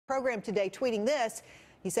program today, tweeting this.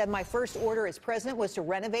 He said, "My first order as president was to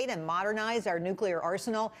renovate and modernize our nuclear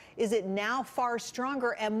arsenal. Is it now far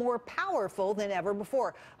stronger and more powerful than ever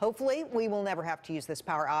before? Hopefully, we will never have to use this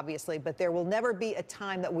power, obviously, but there will never be a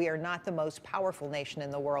time that we are not the most powerful nation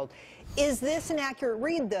in the world." Is this an accurate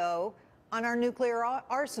read, though, on our nuclear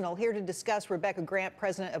arsenal? Here to discuss, Rebecca Grant,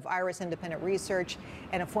 president of IRIS Independent Research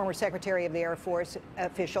and a former Secretary of the Air Force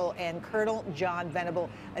official, and Colonel John Venable,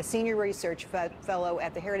 a senior research fellow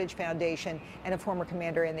at the Heritage Foundation and a former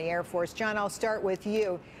commander in the Air Force. John, I'll start with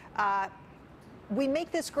you. We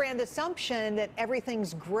make this grand assumption that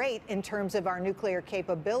everything's great in terms of our nuclear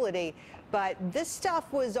capability, but this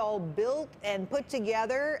stuff was all built and put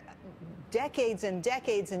together decades and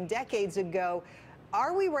decades and decades ago.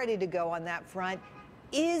 Are we ready to go on that front?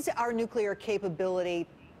 Is our nuclear capability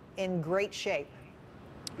in great shape?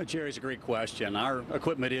 Jerry's a great question. Our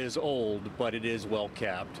equipment is old, but it is well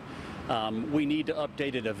kept. We need to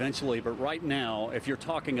update it eventually, but right now, if you're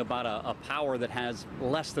talking about a power that has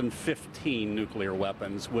less than 15 nuclear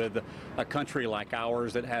weapons, with a country like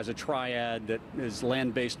ours that has a triad that is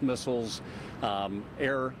land-based missiles,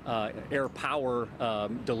 air power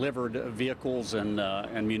delivered vehicles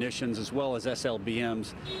and munitions, as well as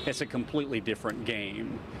SLBMs, it's a completely different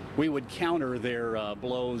game. We would counter their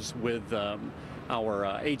blows with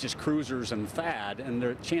our Aegis cruisers and THAAD, and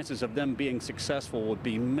the chances of them being successful would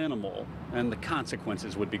be minimal, and the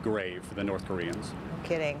consequences would be grave for the North Koreans. No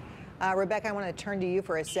kidding. Rebecca, I want to turn to you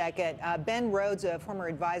for a second. Ben Rhodes, a former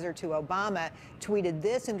advisor to Obama, tweeted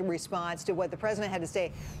this in response to what the president had to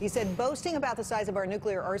say. He said, "Boasting about the size of our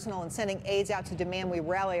nuclear arsenal and sending aides out to demand we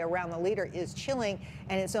rally around the leader is chilling,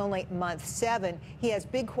 and it's only month 7. He has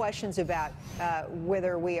big questions about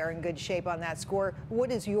whether we are in good shape on that score.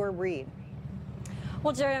 What is your read?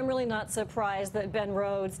 Well, Jerry, I'm really not surprised that Ben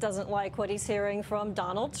Rhodes doesn't like what he's hearing from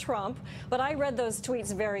Donald Trump, but I read those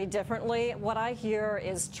tweets very differently. What I hear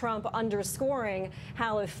is Trump underscoring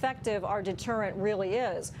how effective our deterrent really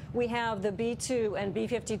is. We have the B-2 and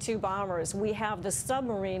B-52 bombers. We have the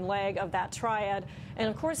submarine leg of that triad. And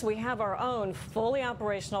of course, we have our own fully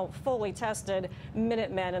operational, fully tested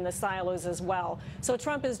Minutemen in the silos as well. So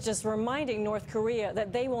Trump is just reminding North Korea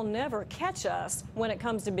that they will never catch us when it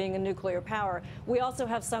comes to being a nuclear power. We also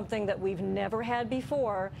have something that we've never had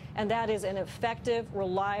before, and that is an effective,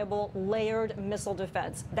 reliable, layered missile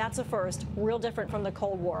defense. That's a first, real different from the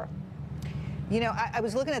Cold War. You know, I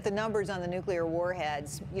was looking at the numbers on the nuclear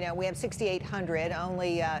warheads. You know, we have 6,800.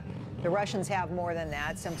 Only the Russians have more than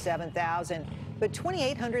that, some 7,000. But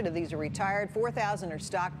 2,800 of these are retired, 4,000 are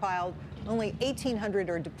stockpiled, only 1,800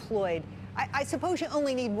 are deployed. I suppose you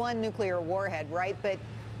only need one nuclear warhead, right? But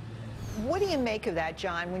what do you make of that,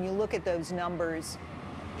 John, when you look at those numbers?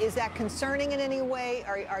 Is that concerning in any way?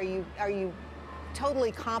 Are you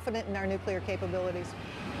totally confident in our nuclear capabilities?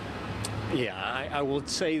 Yeah, I will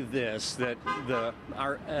say this, that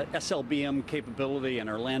our SLBM capability and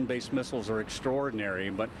our land-based missiles are extraordinary,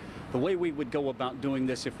 but the way we would go about doing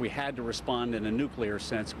this if we had to respond in a nuclear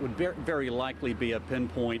sense would very likely be a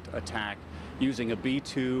pinpoint attack using a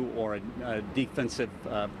B-2 or a defensive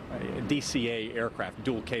DCA aircraft,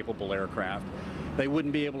 dual-capable aircraft. They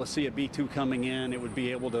wouldn't be able to see a B-2 coming in. It would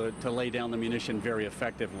be able to lay down the munition very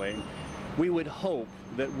effectively. We would hope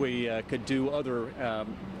that we could do other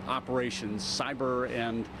operations, cyber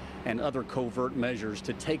and other covert measures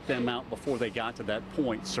to take them out before they got to that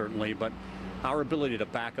point, certainly. But our ability to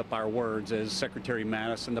back up our words, as Secretary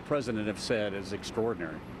Mattis and the President have said, is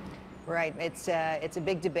extraordinary. Right. It's a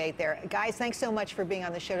big debate there. Guys, thanks so much for being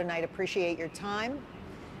on the show tonight. Appreciate your time.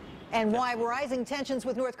 And why rising tensions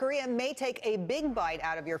with North Korea may take a big bite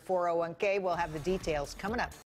out of your 401k. We'll have the details coming up.